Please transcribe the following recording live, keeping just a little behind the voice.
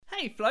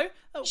Hey, Flo.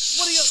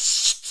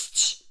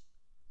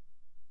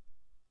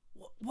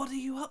 What are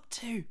you up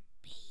to?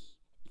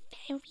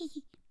 Very,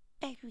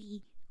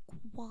 very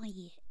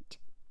quiet.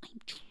 I'm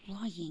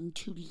trying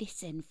to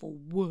listen for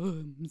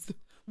worms.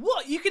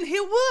 What? You can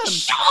hear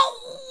worms?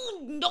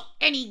 Oh, not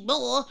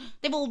anymore.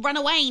 They've all run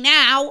away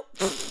now.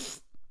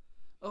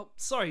 Oh,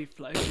 sorry,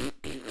 Flo.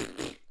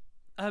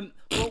 Well,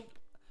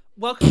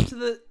 welcome to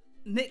the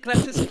Nick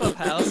Lettuce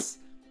Clubhouse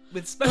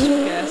with special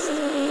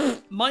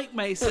guest Mike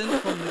Mason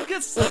from the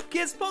Good Stuff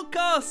Kids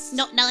podcast.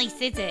 Not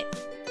nice, is it?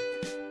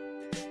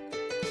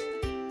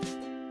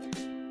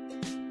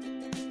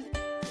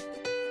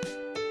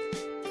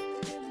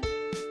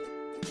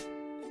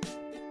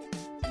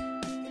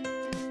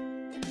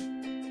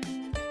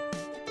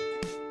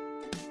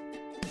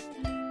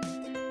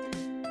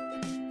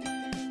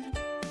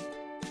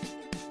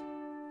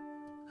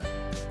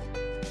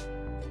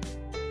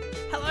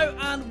 Hello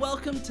and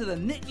welcome to the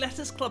Nick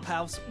Lettuce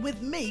Clubhouse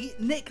with me,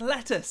 Nick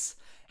Lettuce.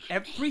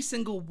 Every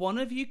single one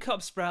of you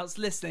Cub Sprouts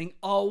listening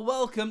are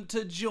welcome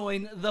to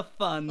join the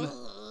fun.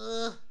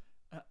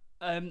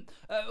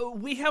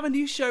 We have a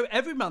new show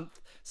every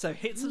month, so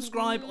hit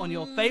subscribe on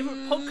your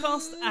favourite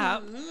podcast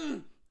app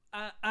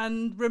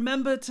and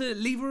remember to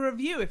leave a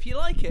review if you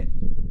like it.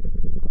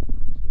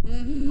 Get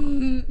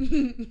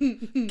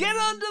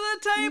under the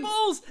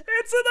tables!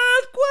 It's an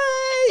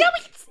earthquake! No,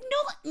 it's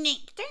not,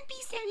 Nick. Don't be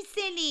so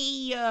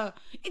silly.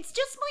 It's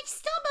just my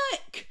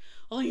stomach.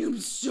 I am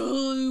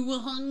so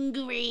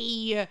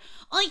hungry.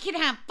 I could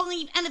have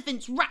 5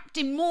 elephants wrapped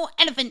in more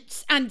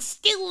elephants and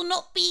still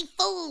not be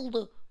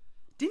full.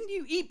 Didn't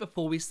you eat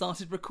before we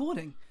started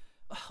recording?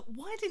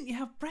 Why didn't you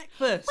have breakfast?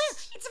 Well,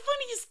 it's a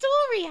funny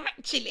story,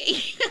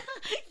 actually.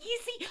 You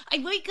see, I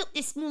woke up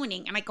this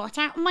morning and I got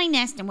out of my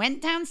nest and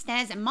went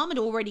downstairs and Mum had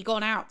already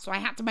gone out, so I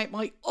had to make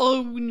my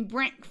own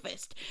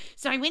breakfast.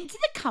 So I went to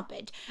the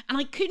cupboard and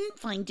I couldn't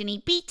find any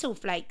beetle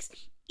flakes.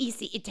 You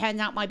see, it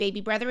turned out my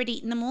baby brother had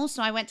eaten them all,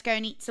 so I went to go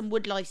and eat some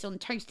wood lice on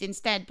toast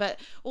instead, but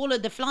all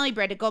of the fly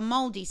bread had gone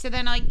mouldy, so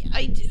then I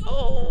can't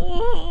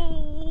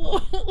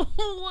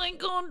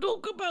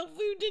talk about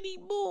food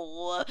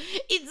anymore.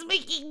 It's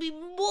making me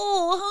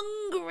more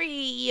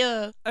hungry.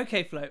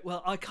 Okay, Flo,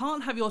 well, I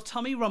can't have your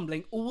tummy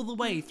rumbling all the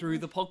way through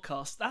the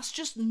podcast. That's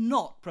just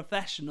not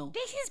professional.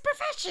 This is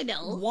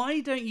professional. Why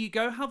don't you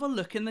go have a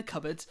look in the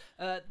cupboard?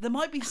 There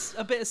might be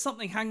a bit of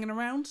something hanging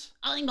around.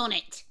 I'm on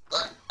it.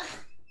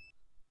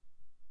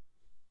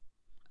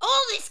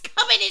 Oh, this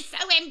cupboard is so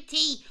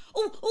empty.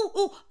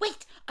 Oh,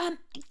 wait. I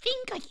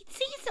think I can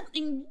see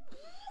something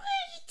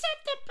right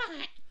at the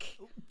back.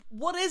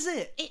 What is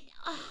it? It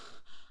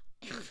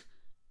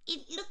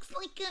looks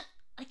like a.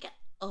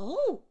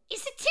 Oh,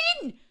 it's a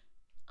tin.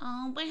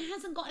 Oh, but it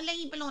hasn't got a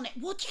label on it.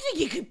 What do you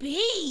think it could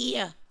be?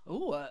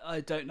 Oh,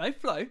 I don't know,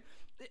 Flo.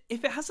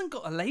 If it hasn't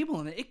got a label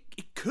on it,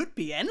 it could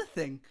be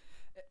anything.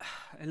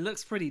 It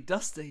looks pretty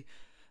dusty.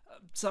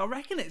 So I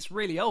reckon it's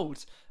really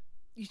old.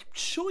 You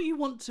sure you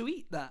want to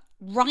eat that?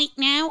 Right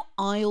now,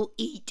 I'll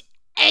eat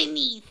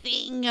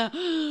anything.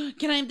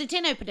 Can I have the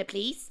tin opener,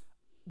 please?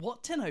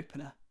 What tin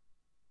opener?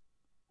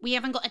 We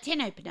haven't got a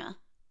tin opener.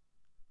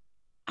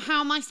 How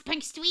am I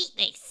supposed to eat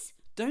this?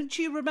 Don't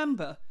you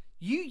remember?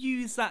 You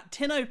used that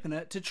tin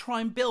opener to try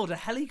and build a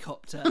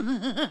helicopter.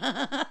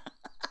 Oh,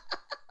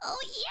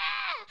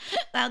 yeah!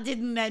 That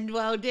didn't end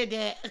well, did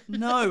it?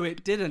 No,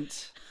 it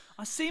didn't.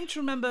 I seem to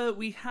remember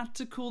we had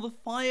to call the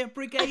fire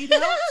brigade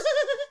out.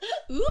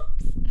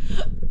 Oops.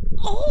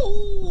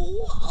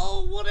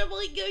 Oh, what am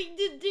I going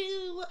to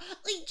do?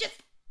 I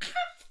just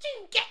have to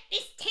get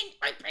this tin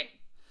open.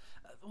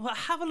 Well,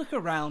 have a look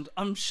around.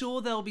 I'm sure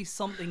there'll be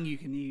something you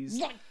can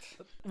use. Right.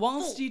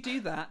 Whilst you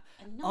do that,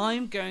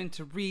 I'm going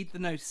to read the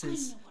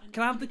notices.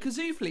 Can I have the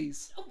kazoo,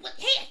 please? Oh,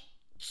 here!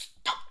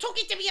 Stop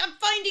talking to me. I'm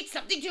finding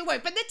something to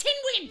open the tin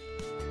with.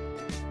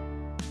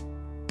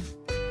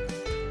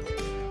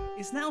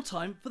 It's now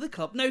time for the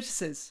club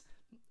notices.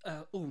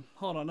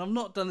 Hold on. I've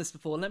not done this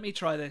before. Let me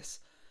try this.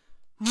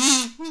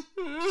 That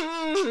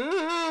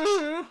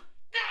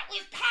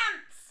was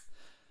pants.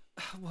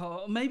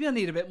 Well, maybe I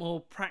need a bit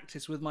more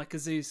practice with my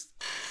kazoo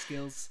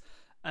skills.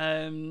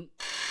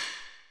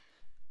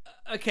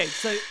 Okay,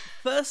 so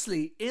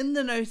firstly, in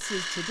the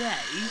notices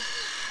today...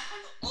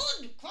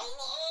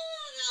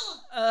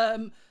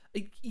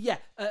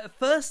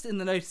 First in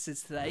the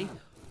notices today,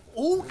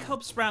 all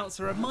Cub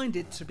Sprouts are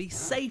reminded to be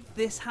safe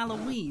this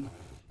Halloween.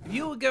 If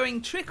you are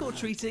going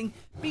trick-or-treating,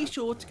 be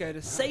sure to go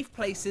to safe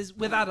places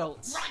with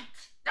adults. Right,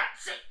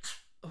 that's it.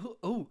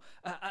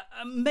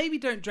 Maybe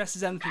don't dress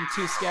as anything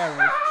too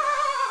scary.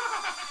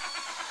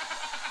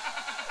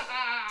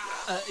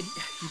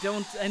 You don't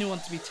want anyone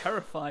to be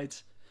terrified.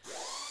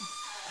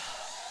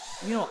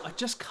 You know what? I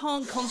just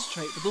can't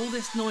concentrate with all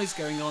this noise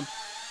going on.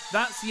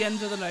 That's the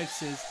end of the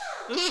notices.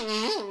 It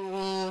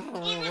was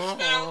still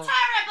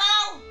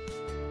terrible.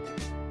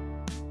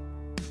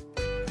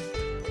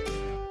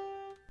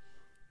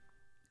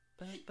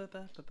 Nick. I've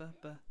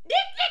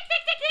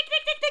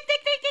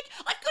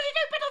got it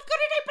open.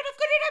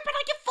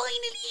 I can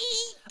finally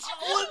eat.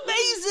 Oh,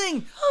 amazing!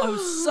 I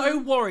was so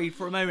worried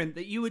for a moment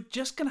that you were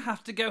just going to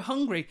have to go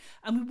hungry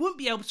and we wouldn't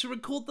be able to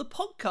record the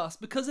podcast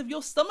because of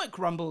your stomach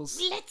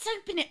grumbles. Let's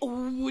open it.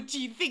 Oh, what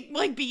do you think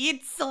might be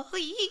inside?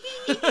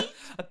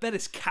 I bet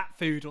it's cat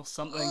food or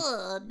something.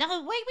 Oh, no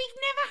way, we've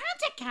never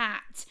had a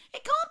cat.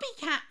 It can't be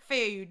cat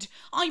food.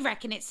 I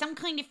reckon it's some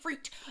kind of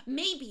fruit.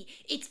 Maybe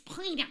it's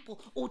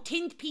pineapple or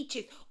tinned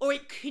peaches, or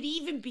it could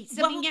even be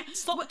something Well,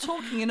 stop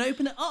talking and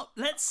open it up.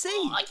 Let's see.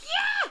 Oh,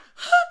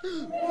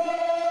 yeah!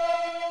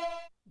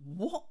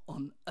 What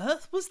on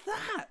earth was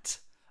that?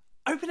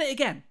 Open it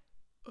again.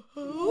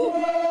 They're singing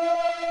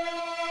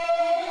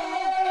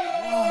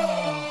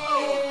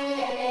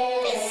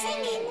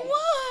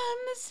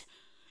worms!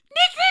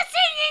 Nick, they're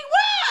singing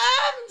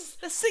worms!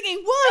 They're singing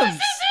worms.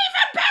 This is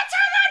even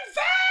better than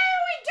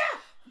food!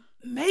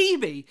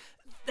 Maybe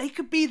they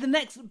could be the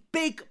next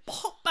big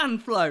pop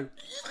band, Flo.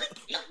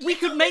 We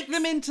could make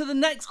them into the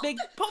next big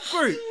pop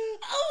group.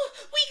 Oh,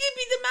 we could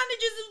be the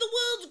managers of the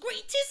world's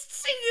greatest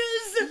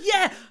singers!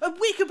 Yeah, and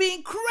we could be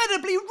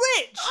incredibly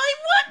rich. I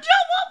wonder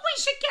what we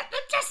should get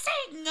them to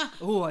sing!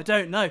 Oh, I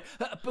don't know,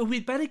 but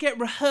we'd better get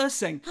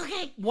rehearsing.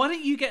 Okay. Why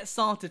don't you get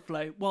started,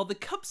 Flo, while the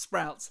Cub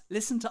Sprouts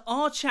listen to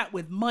our chat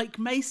with Mike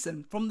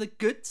Mason from the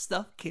Good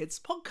Stuff Kids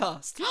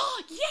podcast.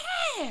 Oh,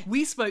 yeah!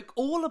 We spoke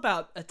all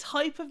about a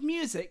type of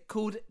music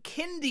called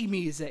kindy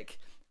music.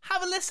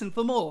 Have a listen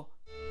for more.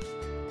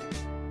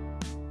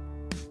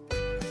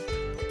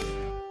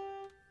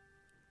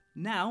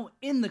 Now,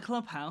 in the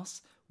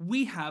clubhouse,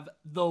 we have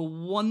the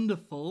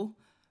wonderful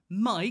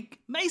Mike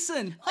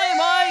Mason. Hi,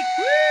 Mike!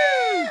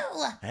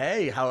 Woo!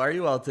 Hey, how are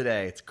you all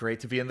today? It's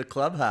great to be in the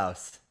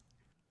clubhouse.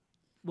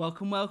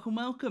 Welcome, welcome,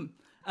 welcome.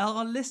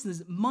 Our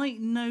listeners might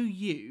know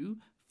you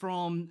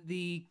from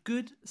the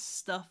Good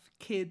Stuff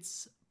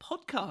Kids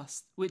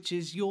podcast, which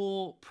is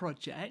your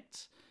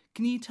project.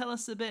 Can you tell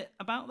us a bit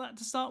about that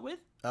to start with?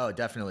 Oh,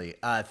 definitely.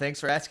 Thanks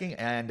for asking.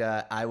 And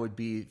I would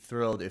be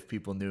thrilled if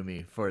people knew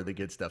me for the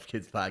Good Stuff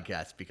Kids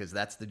podcast, because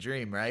that's the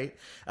dream, right?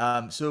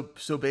 So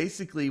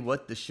basically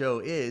what the show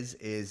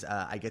is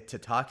I get to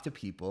talk to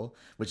people,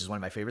 which is one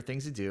of my favorite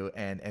things to do,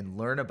 and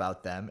learn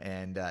about them.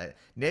 And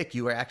Nick,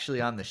 you were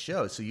actually on the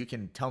show, so you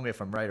can tell me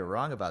if I'm right or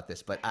wrong about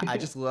this. But I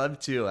just love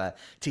to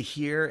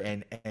hear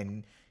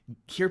and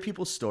hear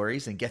people's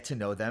stories and get to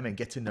know them and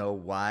get to know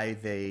why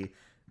they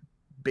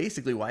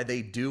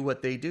do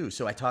what they do.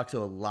 So I talk to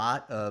a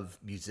lot of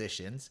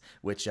musicians,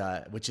 which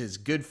is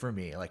good for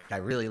me. Like, I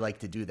really like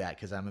to do that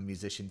because I'm a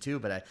musician too,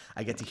 but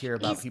I get to hear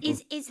about people.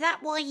 Is that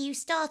why you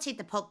started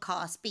the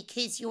podcast?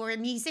 Because you're a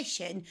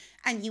musician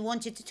and you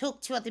wanted to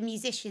talk to other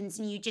musicians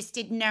and you just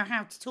didn't know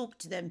how to talk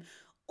to them?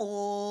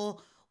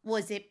 Or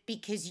was it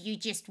because you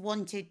just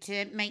wanted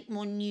to make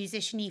more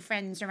musician-y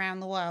friends around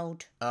the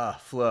world?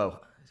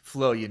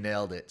 Flo, you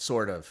nailed it,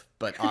 sort of,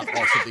 but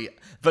also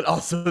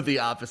the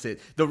opposite.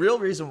 The real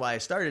reason why I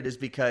started is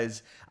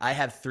because I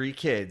have 3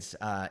 kids,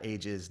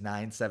 ages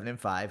 9, 7, and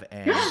 5,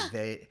 and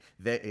they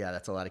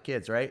that's a lot of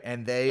kids, right?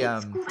 And they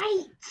It's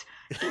great.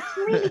 It's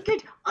really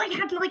good. I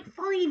had like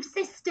 5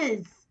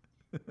 sisters.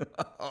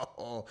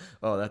 oh,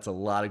 that's a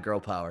lot of girl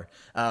power.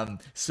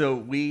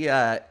 So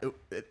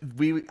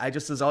I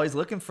just was always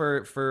looking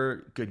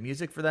for good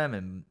music for them,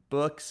 and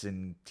books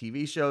and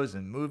TV shows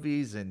and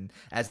movies. And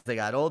as they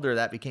got older,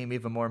 that became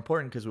even more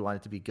important because we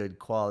wanted to be good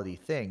quality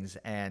things.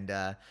 And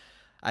I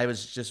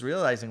was just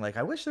realizing, like,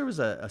 I wish there was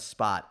a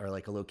spot or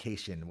like a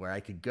location where I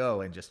could go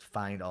and just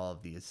find all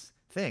of these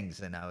things.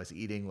 And I was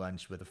eating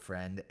lunch with a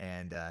friend,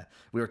 and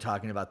we were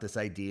talking about this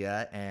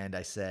idea, and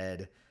I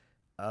said,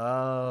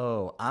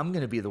 oh, I'm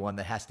going to be the one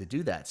that has to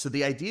do that. So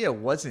the idea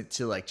wasn't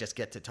to like just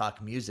get to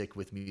talk music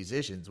with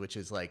musicians, which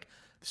is like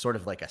sort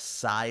of like a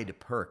side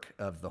perk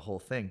of the whole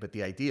thing. But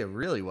the idea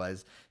really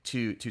was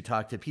to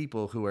talk to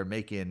people who are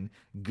making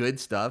good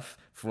stuff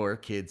for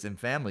kids and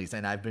families.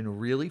 And I've been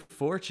really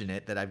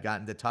fortunate that I've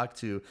gotten to talk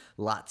to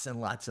lots and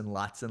lots and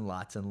lots and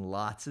lots and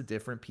lots of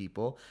different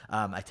people.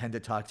 I tend to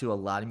talk to a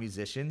lot of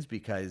musicians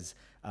because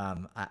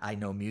I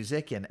know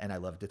music, and I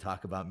love to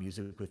talk about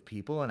music with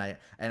people, and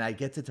I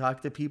get to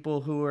talk to people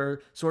who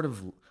are sort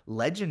of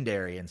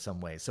legendary in some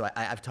ways. So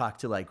I've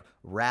talked to like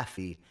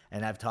Raffi,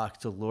 and I've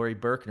talked to Laurie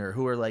Berkner,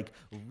 who are like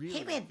really...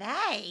 Who are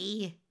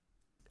they?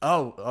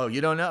 Oh, you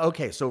don't know?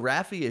 Okay, so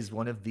Raffi is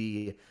one of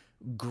the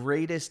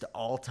greatest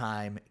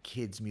all-time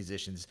kids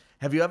musicians.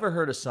 Have you ever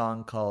heard a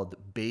song called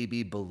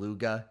Baby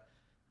Beluga?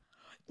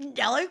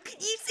 No, can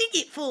you sing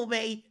it for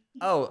me?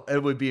 Oh,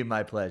 it would be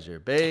my pleasure.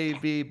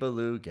 Baby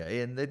beluga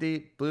in the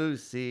deep blue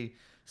sea,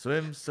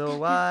 swim so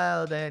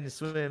wild and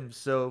swim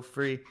so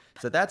free.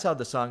 So that's how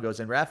the song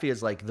goes. And Raffi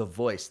is like the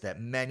voice that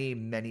many,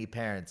 many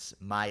parents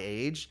my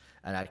age,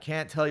 and I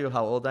can't tell you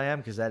how old I am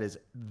because that is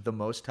the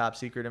most top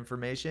secret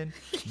information,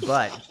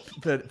 but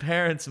the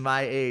parents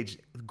my age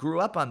grew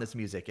up on this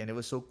music, and it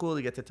was so cool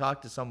to get to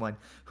talk to someone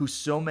who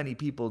so many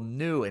people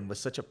knew and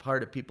was such a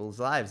part of people's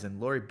lives. And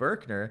Laurie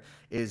Berkner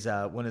is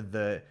one of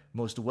the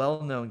most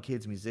well-known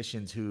kids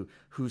musicians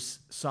whose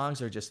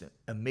songs are just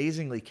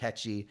amazingly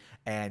catchy,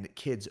 and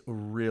kids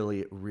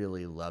really,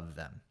 really love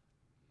them.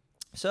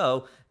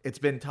 So it's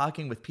been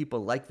talking with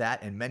people like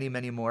that and many,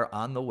 many more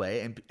on the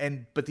way.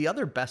 But the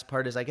other best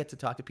part is I get to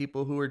talk to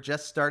people who are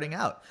just starting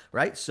out,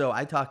 right? So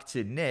I talked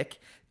to Nick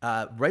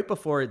right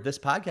before this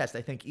podcast,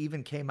 I think,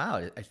 even came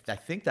out. I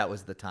think that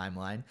was the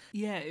timeline.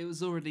 Yeah, it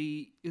was all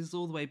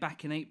the way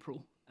back in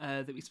April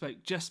that we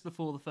spoke, just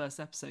before the first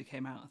episode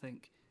came out, I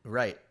think.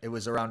 Right. It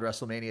was around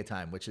WrestleMania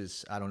time, which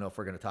is, I don't know if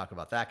we're going to talk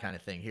about that kind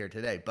of thing here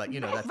today, but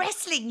that's...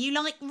 Wrestling, you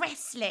like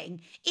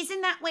wrestling?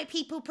 Isn't that where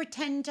people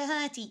pretend to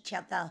hurt each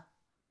other?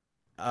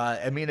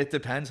 I mean, it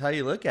depends how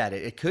you look at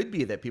it. It could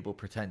be that people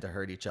pretend to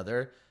hurt each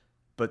other,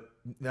 but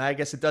I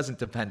guess it doesn't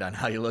depend on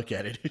how you look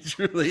at it. It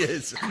truly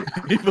is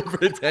people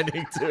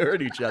pretending to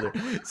hurt each other.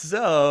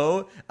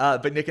 So,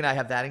 but Nick and I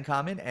have that in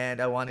common, and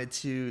I wanted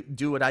to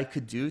do what I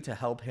could do to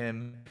help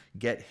him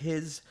get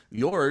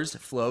yours,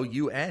 Flo,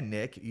 you and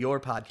Nick, your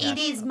podcast. It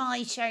is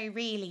my show,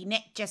 really.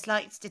 Nick just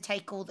likes to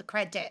take all the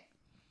credit.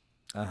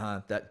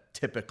 That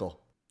typical.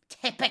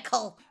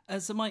 Typical.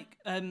 So, Mike,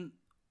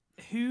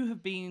 we're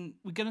going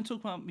to talk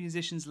about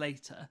musicians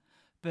later,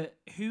 but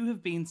who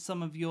have been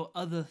some of your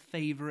other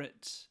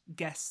favourite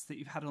guests that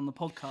you've had on the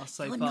podcast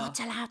so far? You're not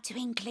allowed to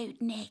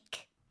include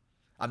Nick.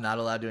 I'm not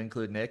allowed to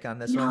include Nick on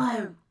this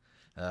one?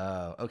 No.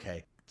 Oh,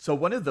 okay. So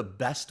one of the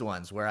best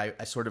ones where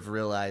I sort of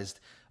realized,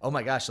 oh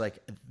my gosh, like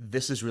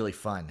this is really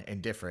fun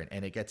and different,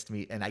 and it gets to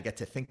me, and I get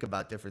to think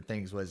about different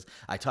things, was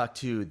I talked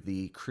to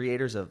the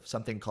creators of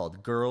something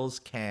called Girls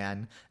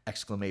Can!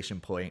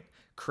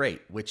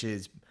 Crate, which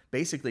is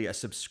basically a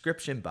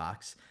subscription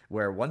box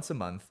where once a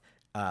month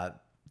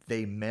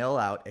they mail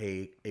out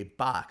a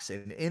box,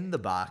 and in the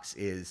box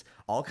is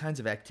all kinds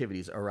of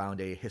activities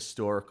around a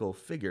historical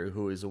figure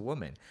who is a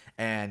woman.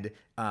 And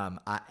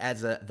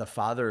as the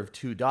father of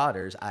two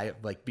daughters, I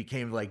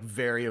became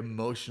very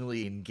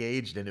emotionally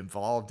engaged and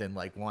involved in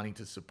wanting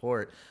to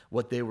support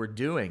what they were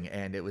doing.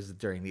 And it was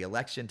during the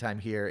election time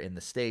here in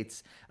the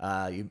States.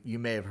 You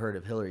may have heard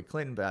of Hillary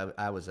Clinton, but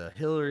I was a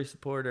Hillary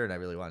supporter, and I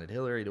really wanted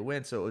Hillary to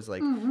win. So it was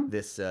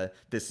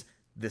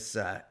this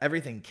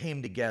everything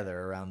came together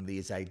around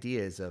these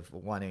ideas of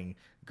wanting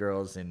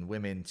girls and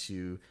women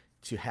to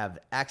have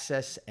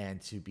access and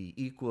to be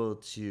equal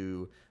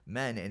to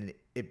men. And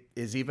it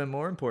is even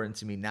more important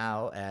to me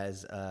now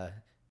as a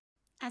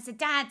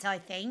dad, I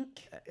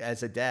think.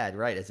 As a dad,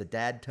 right. As a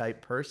dad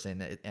type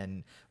person,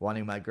 and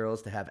wanting my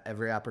girls to have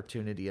every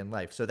opportunity in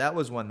life. So that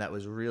was one that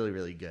was really,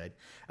 really good.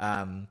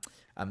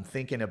 I'm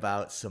thinking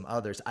about some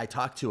others. I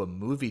talked to a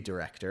movie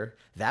director.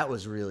 That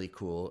was really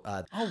cool.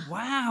 Oh,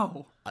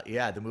 wow.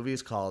 Yeah, the movie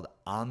is called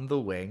On the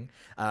Wing.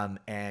 And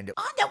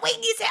On the Wing,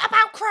 is it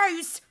about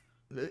crows?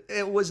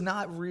 It was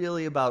not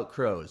really about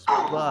crows,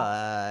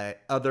 but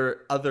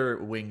other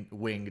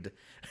winged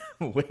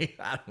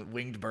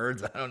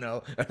birds. I don't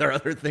know. Are there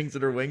other things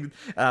that are winged?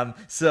 But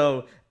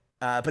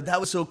that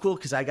was so cool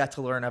because I got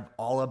to learn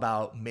all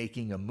about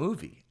making a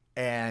movie.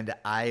 And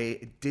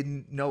I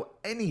didn't know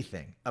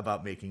anything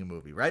about making a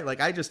movie, right?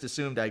 I just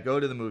assumed I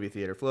go to the movie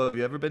theater. Flo, have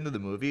you ever been to the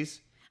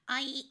movies?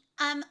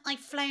 I've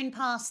flown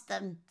past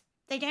them.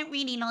 They don't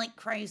really like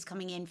crows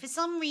coming in. For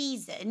some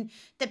reason,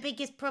 the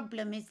biggest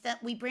problem is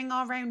that we bring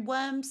our own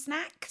worm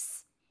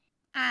snacks,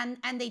 and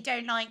they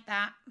don't like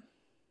that.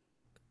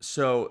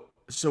 So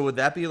would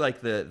that be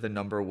the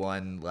number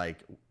one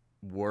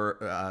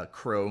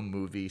crow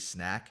movie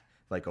snack,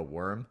 like a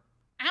worm?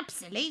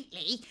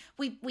 Absolutely.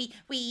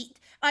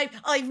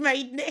 I've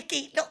made Nick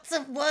eat lots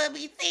of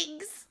wormy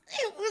things.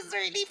 It was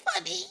really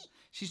funny.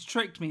 She's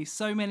tricked me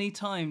so many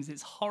times.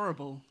 It's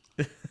horrible.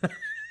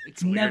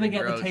 It's never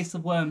get gross. the taste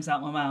of worms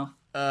out my mouth.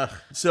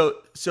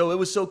 So it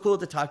was so cool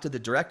to talk to the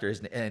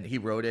directors, and he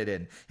wrote it,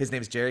 and his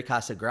name's Jerry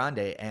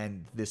Casagrande,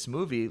 and this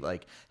movie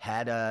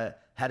had a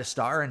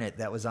star in it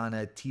that was on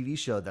a TV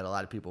show that a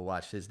lot of people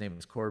watched. His name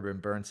was Corbin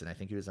Burnson. I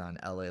think he was on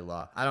LA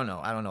Law. I don't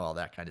know all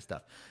that kind of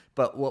stuff.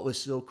 But what was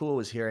so cool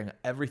was hearing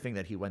everything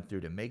that he went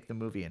through to make the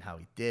movie and how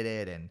he did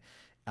it. And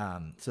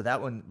so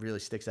that one really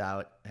sticks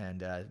out.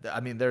 And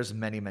there's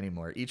many, many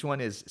more. Each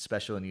one is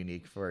special and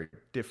unique for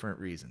different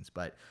reasons.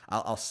 But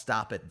I'll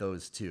stop at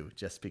those two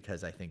just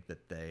because I think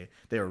that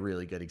they are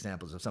really good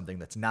examples of something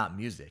that's not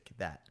music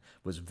that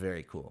was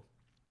very cool.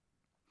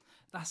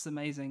 That's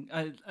amazing.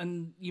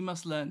 And you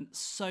must learn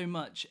so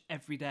much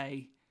every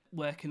day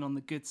working on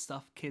the Good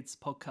Stuff Kids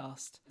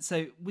podcast.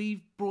 So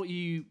we've brought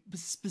you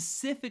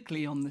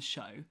specifically on the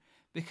show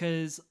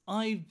because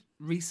I've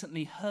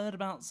recently heard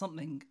about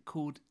something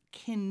called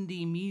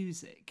Kindy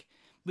music,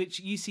 which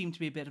you seem to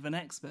be a bit of an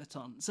expert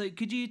on. So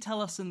could you tell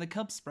us in the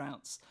Cub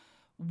Sprouts,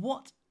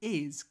 what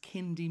is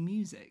Kindy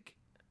music?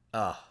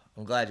 Oh,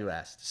 I'm glad you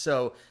asked.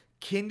 So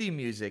Kindy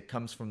music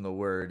comes from the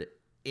word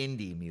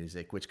indie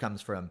music, which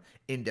comes from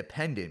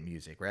independent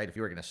music, right? If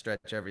you were going to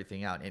stretch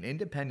everything out. And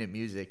independent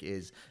music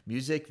is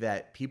music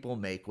that people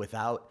make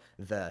without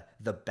the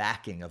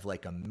backing of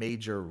a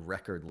major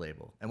record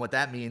label. And what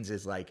that means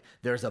is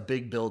there's a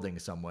big building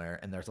somewhere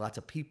and there's lots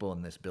of people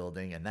in this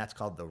building, and that's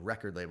called the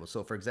record label.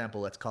 So for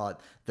example, let's call it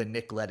the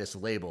Nick Lettuce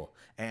label.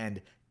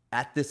 And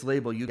at this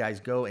label, you guys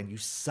go and you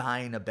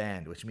sign a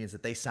band, which means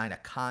that they sign a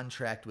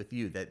contract with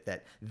you,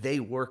 that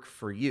they work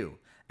for you.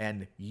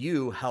 and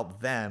you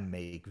help them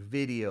make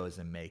videos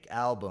and make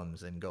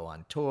albums and go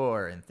on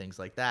tour and things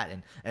like that.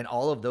 And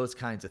all of those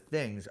kinds of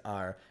things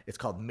it's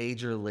called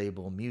major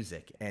label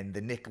music. And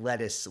the Nick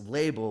Lettuce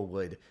label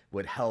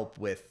would help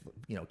with,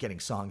 getting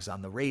songs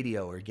on the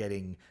radio or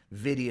getting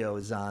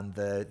videos on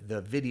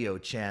the video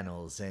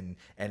channels and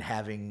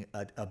having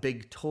a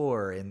big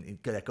tour and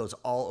that goes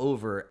all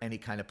over any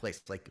kind of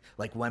place,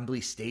 like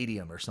Wembley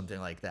Stadium or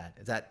something like that.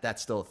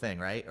 That's still a thing,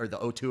 right? Or the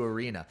O2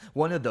 Arena,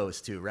 one of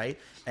those two, right?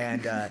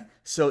 And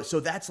so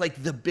that's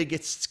like the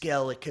biggest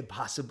scale it could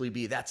possibly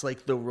be. That's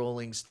like the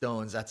Rolling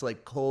Stones. That's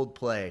like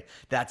Coldplay.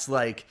 That's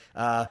like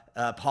Paul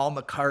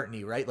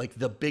McCartney, right? Like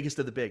the biggest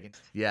of the big.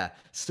 Yeah.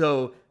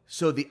 So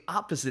the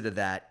opposite of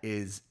that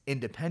is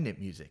independent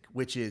music,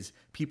 which is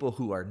people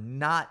who are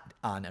not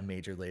on a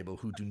major label,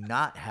 who do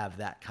not have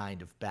that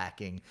kind of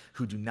backing,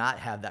 who do not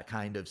have that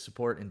kind of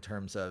support in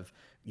terms of,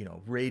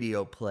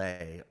 radio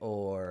play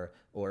or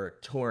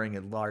touring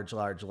in large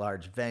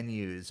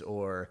venues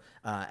or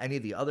any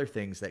of the other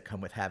things that come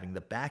with having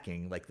the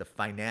backing, like the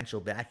financial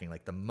backing,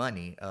 like the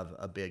money of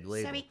a big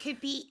label. So it could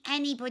be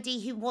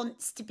anybody who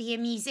wants to be a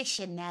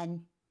musician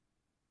then?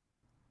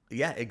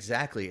 Yeah,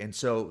 exactly. And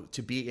so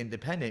to be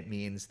independent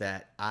means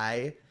that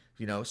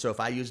so if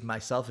I used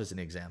myself as an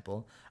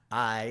example,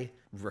 I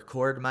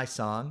record my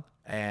song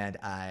and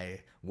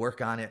I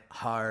work on it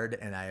hard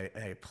and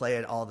I play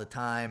it all the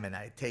time and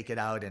I take it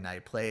out and I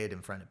play it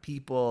in front of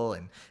people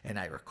and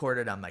I record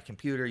it on my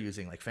computer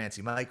using like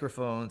fancy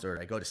microphones, or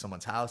I go to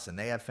someone's house and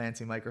they have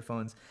fancy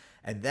microphones,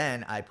 and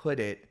then I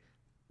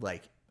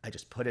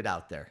just put it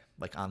out there,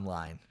 like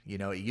online.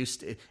 It used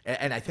to,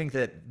 and I think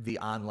that the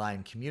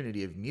online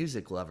community of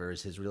music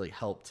lovers has really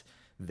helped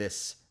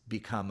this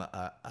become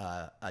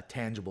a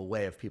tangible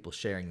way of people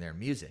sharing their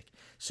music.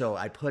 So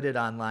I put it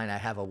online. I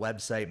have a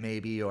website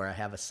maybe, or I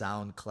have a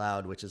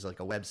SoundCloud, which is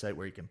like a website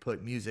where you can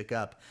put music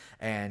up.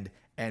 And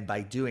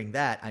by doing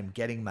that, I'm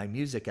getting my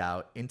music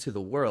out into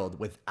the world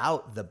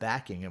without the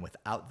backing and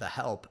without the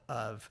help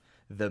of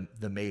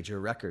the major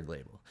record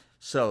label.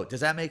 So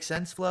does that make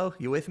sense, Flo?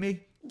 You with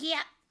me?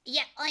 Yeah,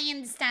 I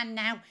understand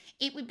now.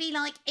 It would be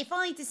like if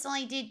I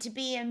decided to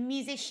be a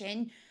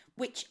musician,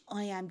 which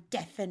I am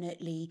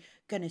definitely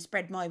going to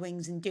spread my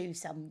wings and do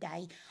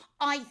someday.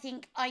 I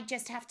think I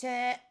just have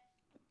to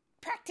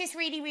practice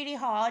really, really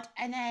hard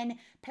and then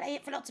play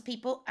it for lots of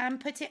people and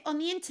put it on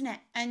the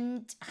internet.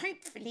 And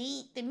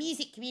hopefully the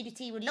music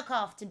community would look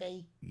after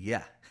me.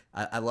 Yeah,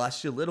 I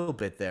lost you a little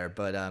bit there,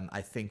 but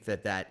I think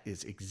that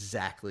is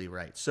exactly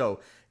right. So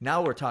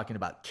now we're talking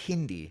about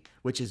Kindie,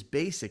 which is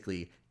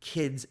basically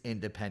kids'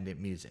 independent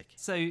music.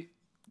 So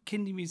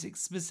Kindie music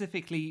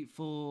specifically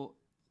for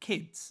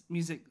kids,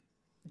 music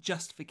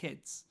just for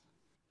kids.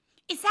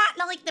 Is that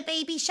like the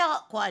Baby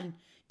Shark one?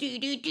 Do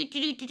do do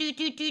do do do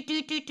do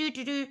do do do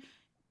do do.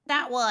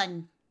 That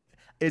one.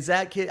 Is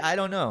that kid? I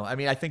don't know. I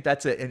mean, I think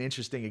that's an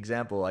interesting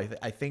example.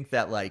 I think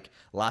that like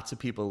lots of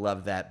people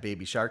love that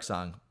Baby Shark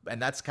song,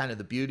 and that's kind of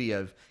the beauty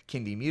of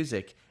Kindie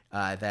music.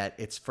 That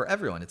it's for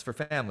everyone. It's for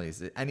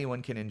families.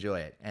 Anyone can enjoy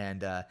it.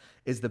 And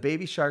is the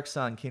Baby Shark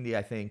song Kindie,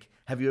 I think,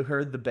 have you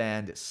heard the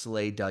band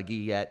Slay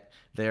Dougie yet?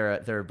 They're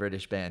a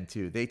British band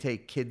too. They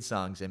take kid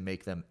songs and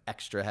make them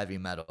extra heavy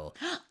metal.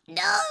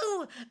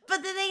 No,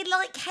 but they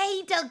like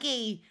Hey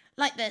Dougie.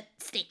 Like the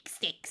stick.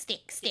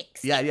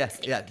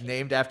 Yeah.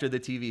 Named after the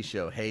TV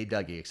show Hey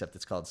Dougie, except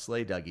it's called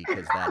Slay Dougie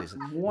because that is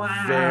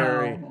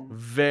very,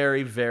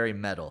 very, very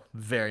metal.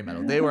 Very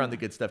metal. They were on the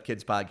Good Stuff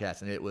Kids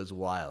podcast and it was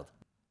wild.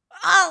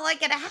 Oh, I'm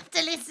going to have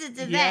to listen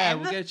to them. Yeah,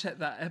 we'll go check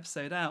that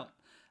episode out.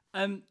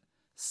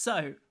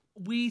 So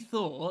we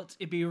thought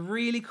it'd be a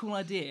really cool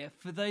idea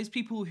for those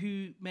people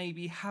who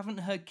maybe haven't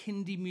heard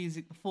Kindie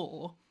music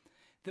before,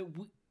 that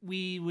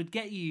we would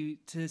get you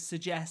to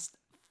suggest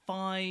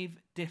 5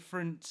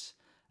 different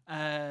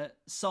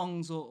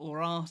songs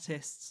or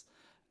artists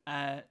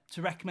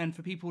to recommend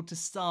for people to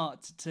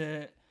start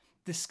to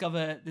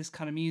discover this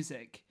kind of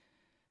music.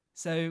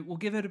 So we'll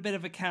give it a bit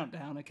of a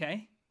countdown,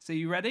 okay? So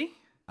you ready?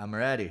 I'm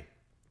ready.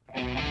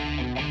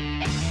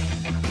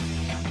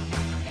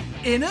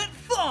 In at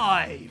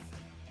 5.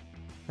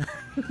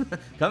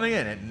 Coming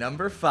in at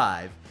number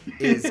 5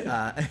 is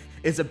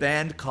a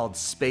band called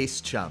Space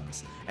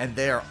Chums, and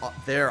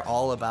they're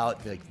all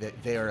about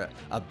they're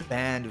a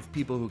band of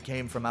people who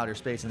came from outer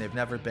space and they've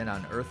never been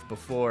on Earth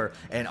before,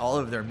 and all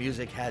of their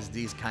music has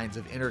these kinds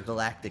of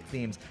intergalactic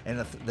themes. And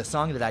the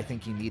song that I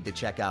think you need to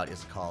check out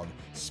is called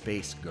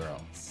Space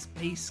Girl.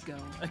 Space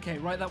Girl. Okay,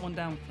 write that one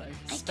down, Flo.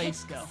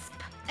 Space Girl.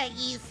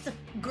 Space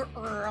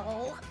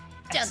Girl.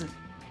 Excellent.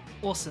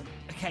 Awesome.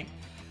 Okay.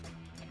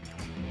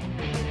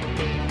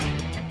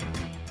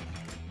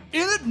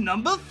 In at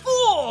number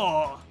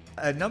 4.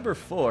 Number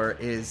 4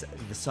 is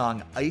the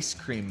song Ice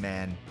Cream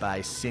Man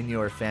by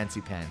Senor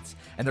Fancy Pants.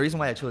 And the reason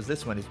why I chose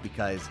this one is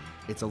because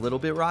it's a little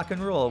bit rock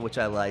and roll, which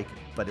I like,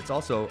 but it's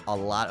also a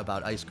lot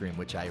about ice cream,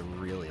 which I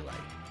really like.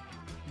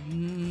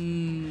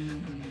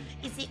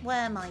 Is it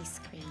worm ice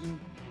cream?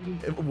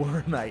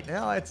 Wormite.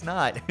 No, it's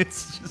not.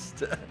 It's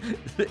just...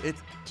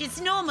 it's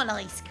just normal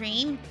ice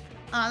cream?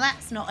 Oh,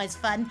 that's not as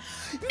fun.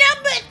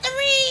 Number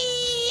 3!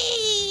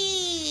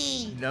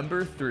 3!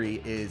 Number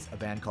 3 is a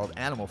band called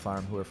Animal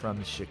Farm, who are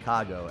from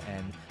Chicago,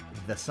 and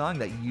the song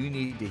that you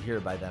need to hear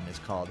by them is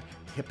called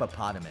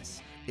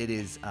Hippopotamus. It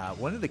is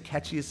one of the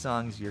catchiest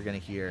songs you're going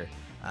to hear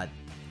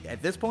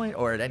at this point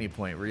or at any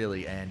point,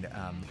 really. And,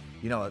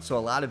 so a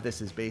lot of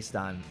this is based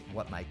on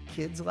what my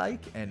kids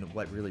like and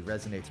what really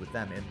resonates with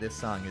them. And this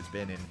song has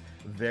been in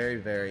very,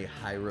 very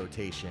high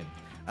rotation.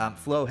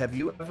 Flo, have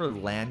you ever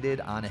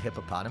landed on a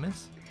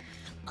hippopotamus?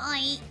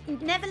 I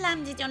never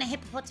landed on a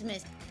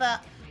hippopotamus,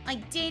 but I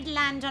did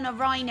land on a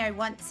rhino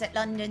once at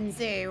London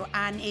Zoo,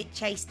 and it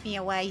chased me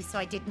away, so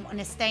I didn't want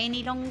to stay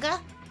any longer.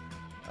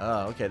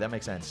 Oh, okay, that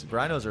makes sense.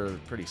 Rhinos are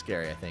pretty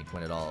scary, I think,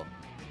 when it all...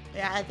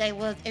 Yeah,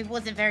 it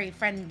wasn't very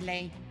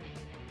friendly.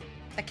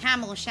 The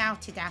camel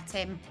shouted at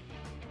him.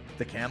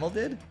 The camel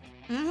did?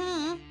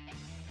 Mm-hmm.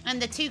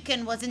 And the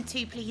toucan wasn't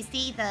too pleased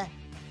either.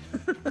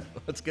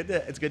 It's good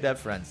to have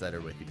friends that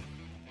are with you.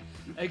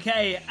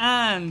 Okay,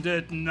 and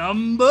at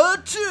number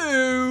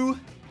 2.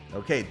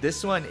 Okay,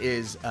 this one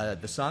is,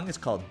 the song is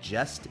called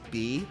Just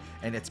Be,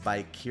 and it's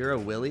by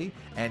Kira Willie,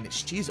 and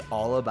she's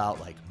all about,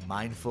 like,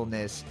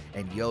 mindfulness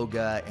and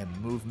yoga and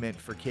movement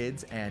for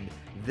kids, and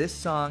this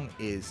song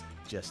is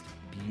just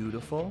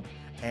beautiful,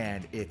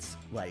 and it's,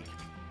 like,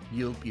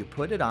 you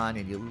put it on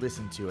and you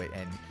listen to it,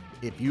 and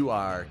if you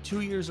are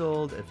 2 years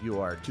old, if you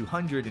are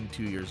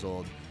 202 years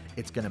old,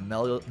 it's going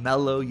to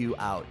mellow you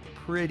out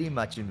pretty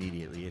much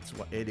immediately.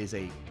 It is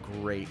a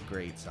great,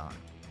 great song.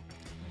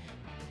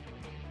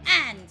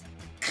 And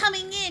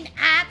coming in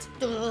at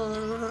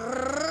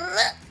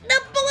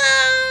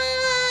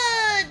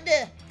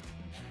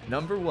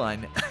Number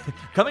 1,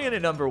 coming in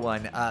at number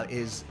 1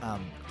 is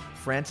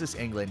Frances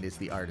England is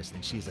the artist,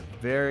 and she's a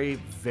very,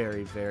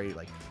 very, very,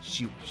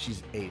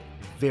 she's a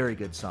very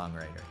good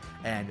songwriter.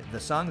 And the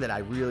song that I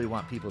really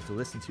want people to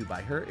listen to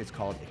by her is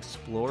called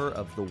Explorer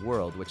of the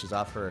World, which is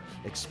off her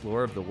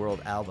Explorer of the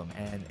World album.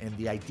 And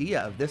the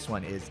idea of this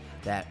one is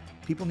that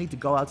people need to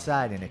go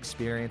outside and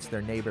experience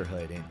their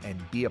neighborhood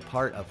and be a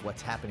part of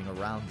what's happening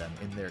around them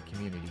in their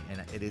community.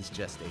 And it is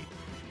just a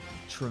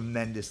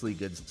tremendously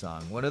good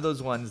song. One of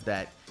those ones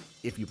that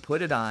if you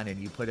put it on and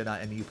you put it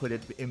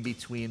in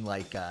between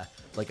like a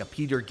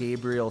Peter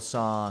Gabriel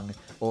song,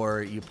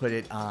 or you put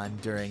it on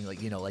during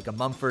like a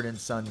Mumford and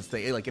Sons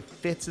thing, like it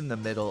fits in the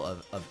middle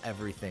of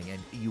everything,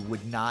 and you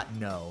would not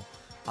know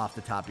off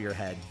the top of your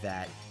head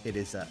that it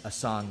is a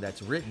song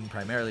that's written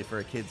primarily for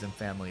a kids and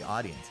family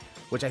audience,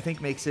 which I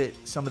think makes it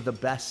some of the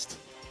best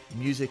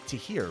music to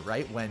hear,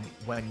 right? When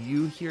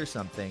you hear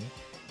something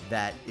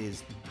that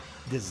is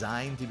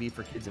designed to be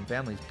for kids and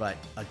families, but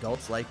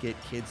adults like it,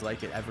 kids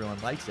like it,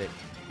 everyone likes it.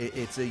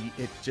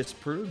 It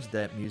just proves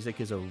that music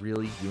is a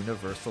really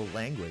universal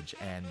language,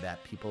 and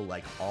that people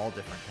like all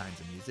different kinds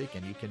of music.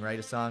 And you can write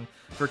a song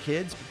for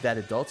kids that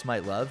adults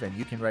might love, and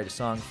you can write a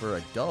song for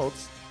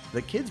adults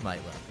that kids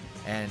might love.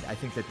 And I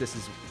think that this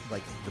is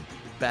like the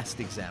best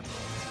example.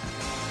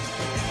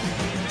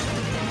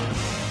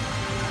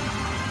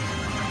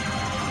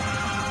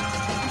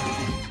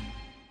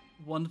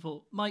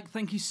 Wonderful. Mike,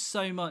 thank you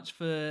so much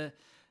for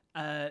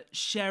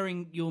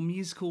sharing your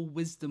musical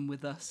wisdom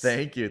with us.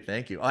 Thank you.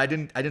 Oh, I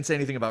didn't say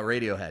anything about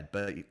Radiohead,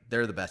 but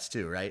they're the best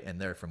too, right?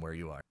 And they're from where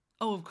you are.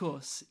 Oh, of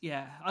course.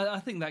 Yeah. I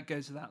think that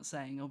goes without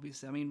saying,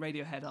 obviously. I mean,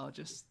 Radiohead are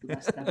just the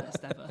best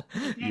ever.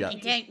 Yeah. I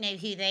don't know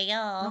who they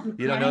are.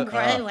 You don't know?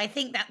 Crow, I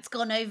think that's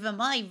gone over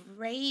my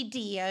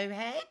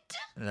Radiohead.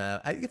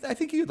 I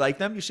think you'd like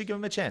them. You should give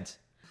them a chance.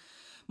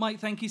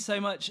 Mike, thank you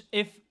so much.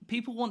 If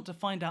people want to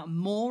find out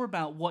more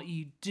about what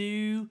you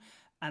do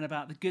and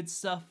about the Good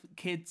Stuff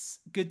Kids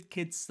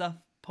Stuff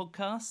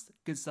podcast,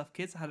 Good Stuff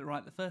Kids, I had it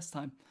right the first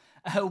time,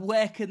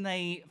 where can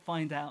they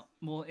find out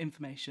more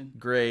information?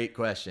 Great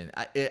question.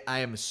 I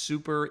am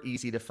super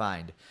easy to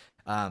find.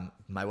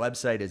 My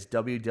website is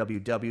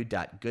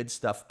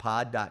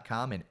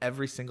www.goodstuffpod.com, and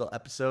every single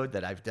episode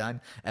that I've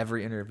done,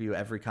 every interview,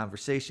 every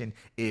conversation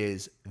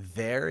is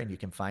there, and you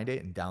can find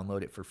it and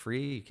download it for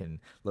free. You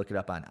can look it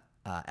up on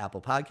Apple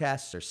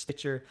Podcasts or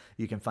Stitcher.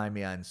 You can find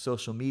me on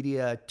social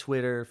media,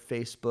 Twitter,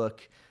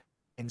 Facebook,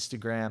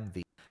 Instagram,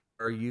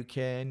 or you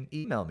can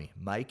email me,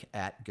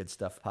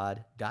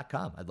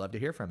 mike@goodstuffpod.com. I'd love to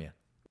hear from you.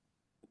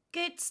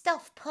 Good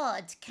Stuff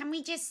Pod. Can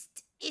we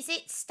just... Is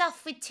it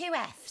stuff with 2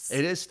 Fs?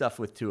 It is stuff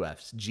with 2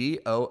 Fs.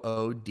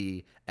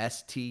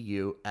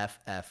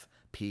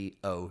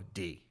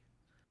 GOODSTUFFPOD.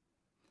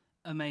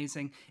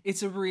 Amazing.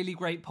 It's a really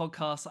great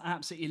podcast. I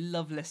absolutely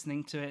love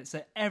listening to it.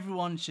 So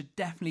everyone should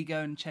definitely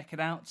go and check it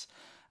out.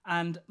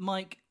 And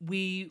Mike,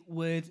 we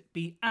would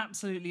be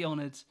absolutely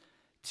honoured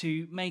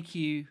to make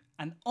you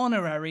an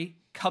honorary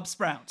Cub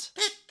Sprout.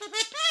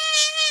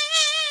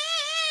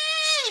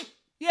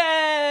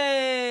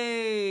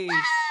 Yay!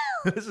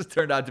 This has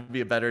turned out to be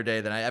a better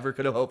day than I ever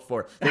could have hoped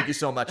for. Thank you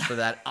so much for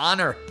that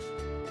honor.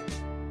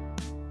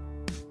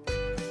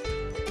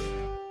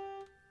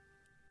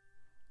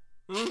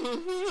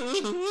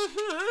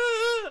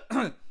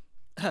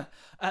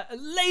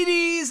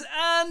 Ladies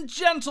and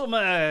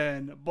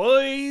gentlemen,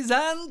 boys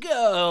and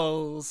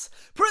girls,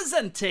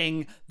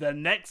 presenting the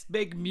next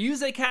big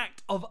music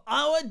act of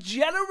our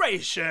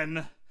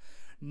generation,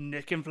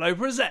 Nick and Flo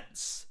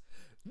presents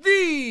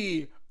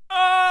The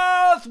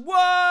Earthworms!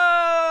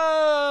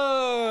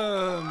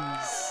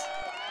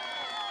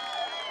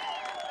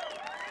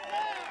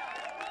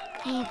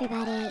 Hey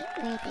everybody,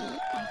 we're the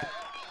Earthworms.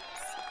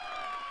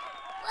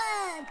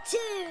 1, 2,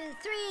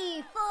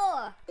 3,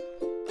 4.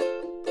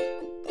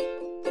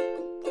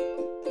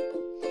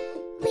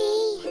 We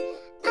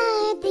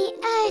are the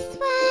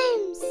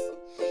Earthworms,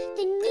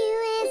 the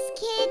newest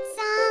kids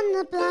on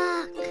the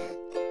block.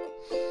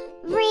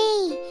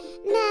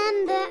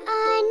 Remember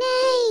our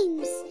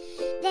names,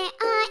 there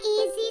are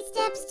easy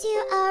steps to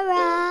a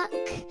rock.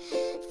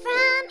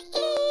 From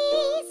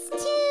east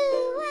to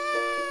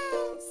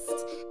west,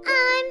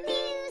 our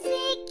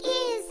music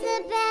is the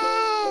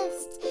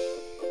best.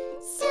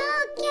 So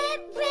get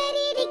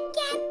ready to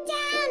get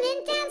down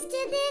and dance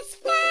to this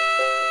fast.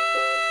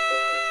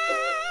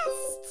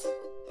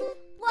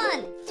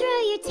 1, throw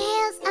your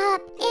tails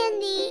up in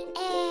the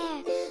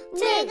air.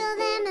 Wiggle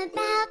them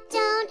about,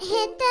 don't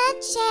hit the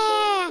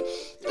chair.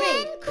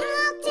 Then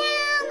crawl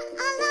down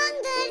along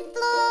the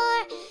floor.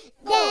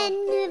 Then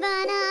move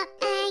on up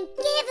and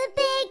give a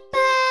big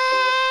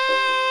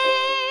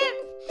burp.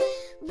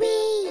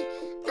 We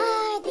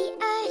are the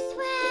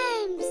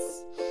Earthworms.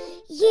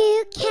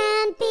 You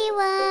can be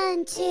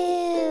one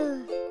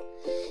too.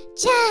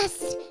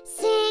 Just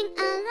sing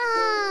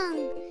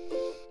along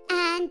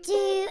and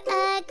do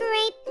a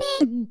great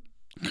big.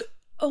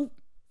 Oh,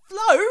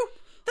 Flo,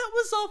 that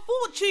was our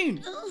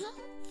fortune!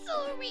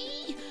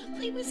 sorry.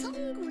 I was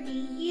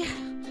hungry.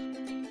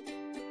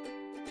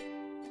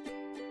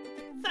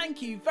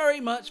 Thank you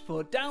very much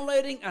for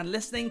downloading and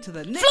listening to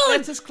the Nick Flo!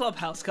 Letters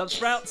Clubhouse, Cub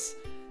Sprouts.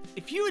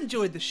 If you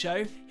enjoyed the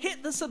show,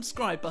 hit the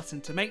subscribe button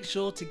to make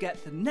sure to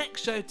get the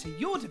next show to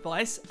your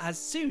device as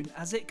soon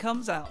as it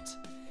comes out.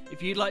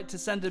 If you'd like to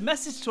send a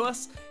message to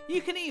us,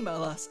 you can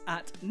email us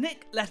at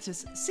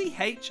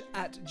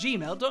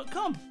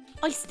nicklettersch@gmail.com.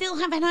 I still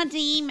haven't had the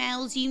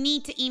emails. You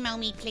need to email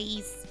me,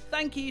 please.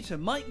 Thank you to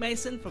Mike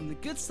Mason from the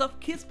Good Stuff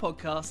Kids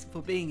podcast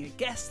for being a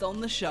guest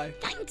on the show.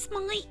 Thanks,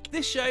 Mike.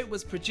 This show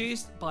was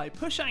produced by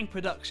Pushang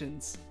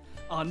Productions.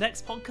 Our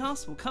next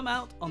podcast will come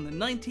out on the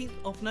 19th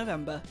of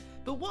November,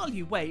 but while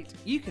you wait,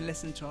 you can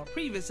listen to our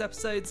previous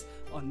episodes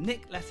on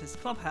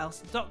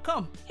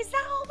nicklettersclubhouse.com. Is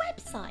that our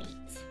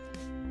website?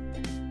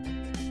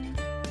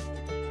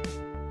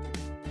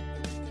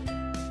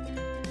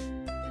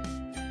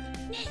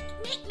 Nick.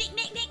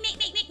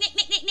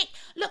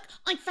 Look,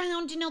 I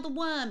found another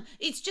worm.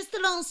 It's just the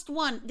last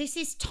one. This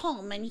is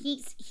Tom, and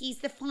he's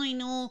the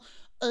final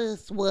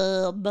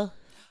earthworm.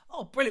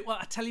 Oh, brilliant. Well,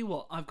 I tell you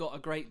what, I've got a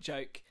great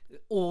joke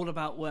all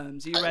about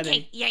worms. Are you ready?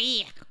 Okay,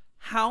 yeah.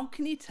 How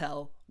can you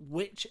tell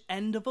which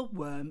end of a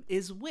worm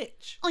is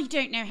which? I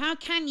don't know. How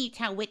can you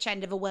tell which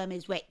end of a worm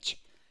is which?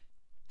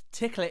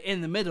 Tickle it in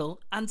the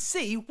middle and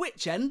see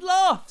which end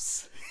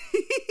laughs.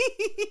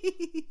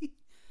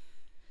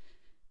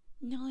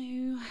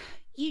 No,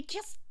 you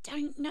just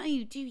don't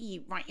know, do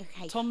you? Right,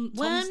 okay. Tom's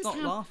not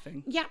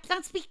laughing. Yep,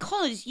 that's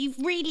because you've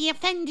really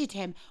offended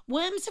him.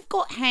 Worms have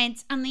got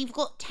heads and they've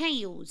got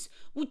tails.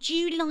 Would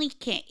you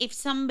like it if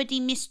somebody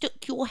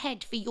mistook your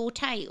head for your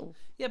tail?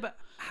 Yeah, but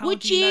how Would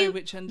do you you? know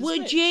which end is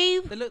Would which?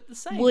 you? They look the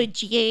same.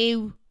 Would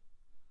you?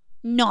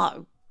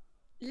 No.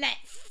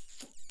 Let's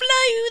Flo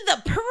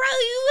the Pro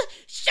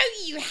show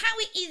you how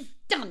it is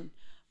done.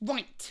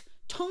 Right,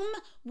 Tom,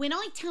 when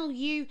I tell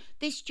you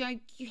this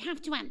joke, you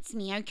have to answer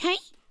me, okay?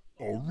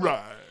 All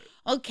right.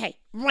 Okay,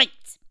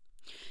 right.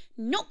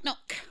 Knock,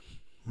 knock.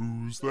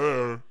 Who's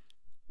there?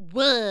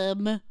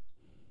 Worm.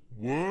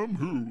 Worm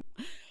who?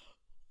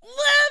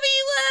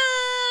 Wormy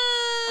worm!